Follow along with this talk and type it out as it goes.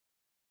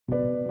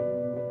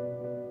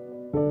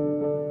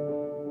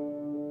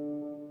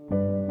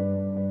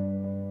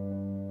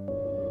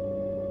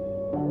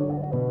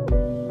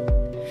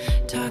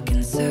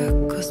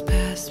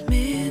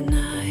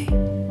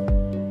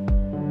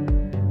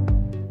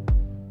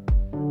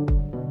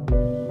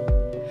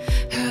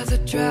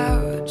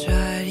drought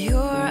dried your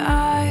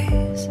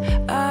eyes,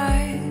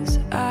 eyes,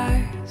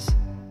 eyes.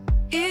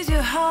 Is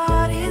your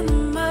heart in the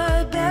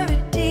mud,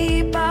 buried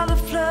deep by the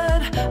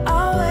flood?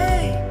 I'll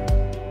wait,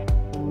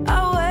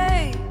 I'll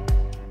wait.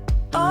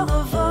 All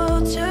the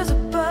vultures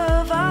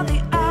above, are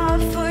they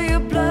out for your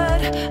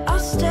blood? I'll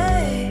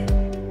stay,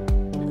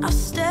 I'll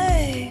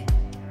stay.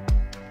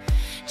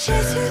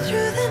 Chase you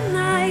through the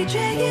night,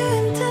 drag you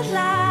into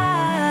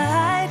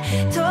light.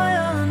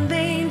 Toil in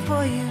vain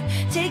for you,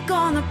 take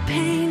on the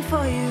pain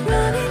for you.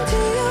 Run into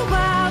your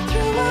wild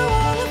through a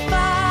wall of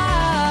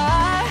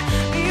fire.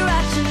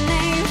 Rewrite your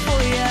name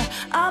for you,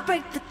 I'll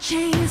break the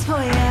chains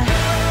for you.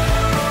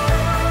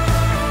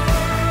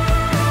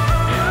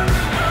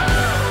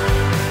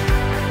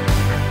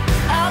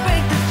 I'll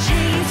break the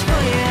chains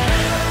for you.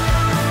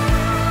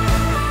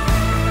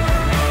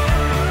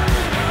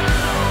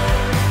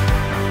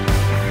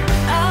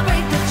 I'll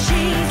break the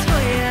chains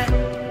for you.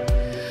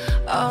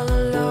 All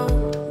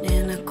alone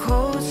in a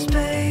cold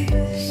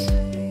space.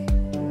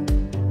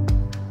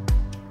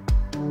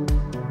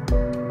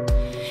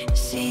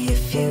 See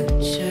your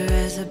future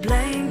as a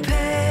blank page.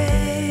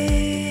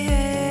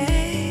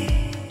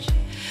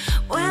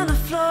 When the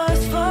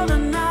floor's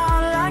falling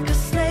out like a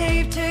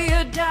slave to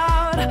your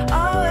doubt,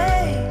 I'll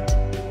wait,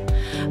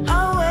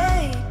 I'll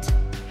wait.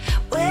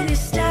 When you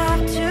stop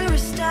to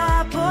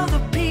restart, pull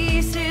the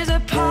pieces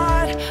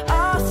apart,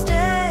 I'll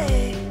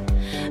stay,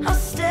 I'll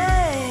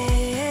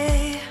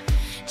stay.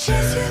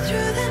 Chase you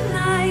through the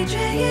night,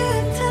 drag you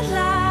into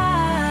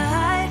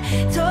light.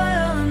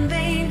 Toil in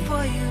vain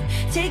for you,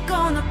 take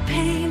on the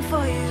pain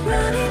for you.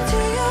 Run into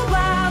your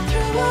wild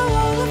through a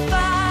wall of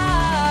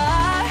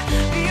fire.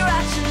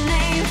 Rewrite your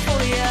name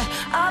for you,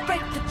 I'll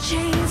break the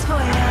chains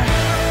for you.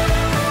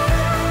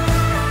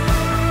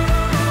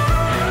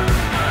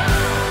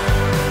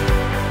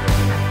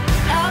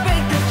 I'll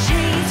break the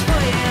chains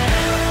for you.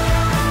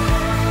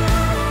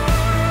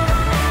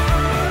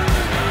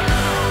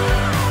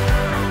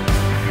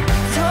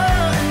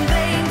 Toil in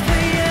vain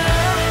for you.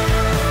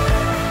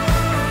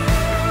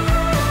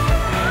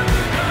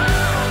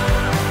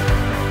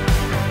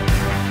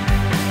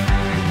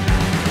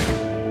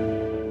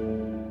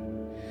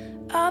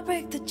 I'll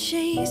break the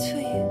chains for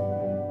you.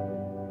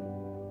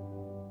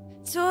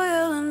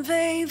 Toil in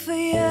vain for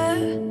you.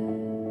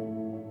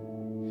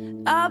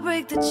 I'll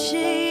break the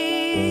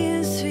chains.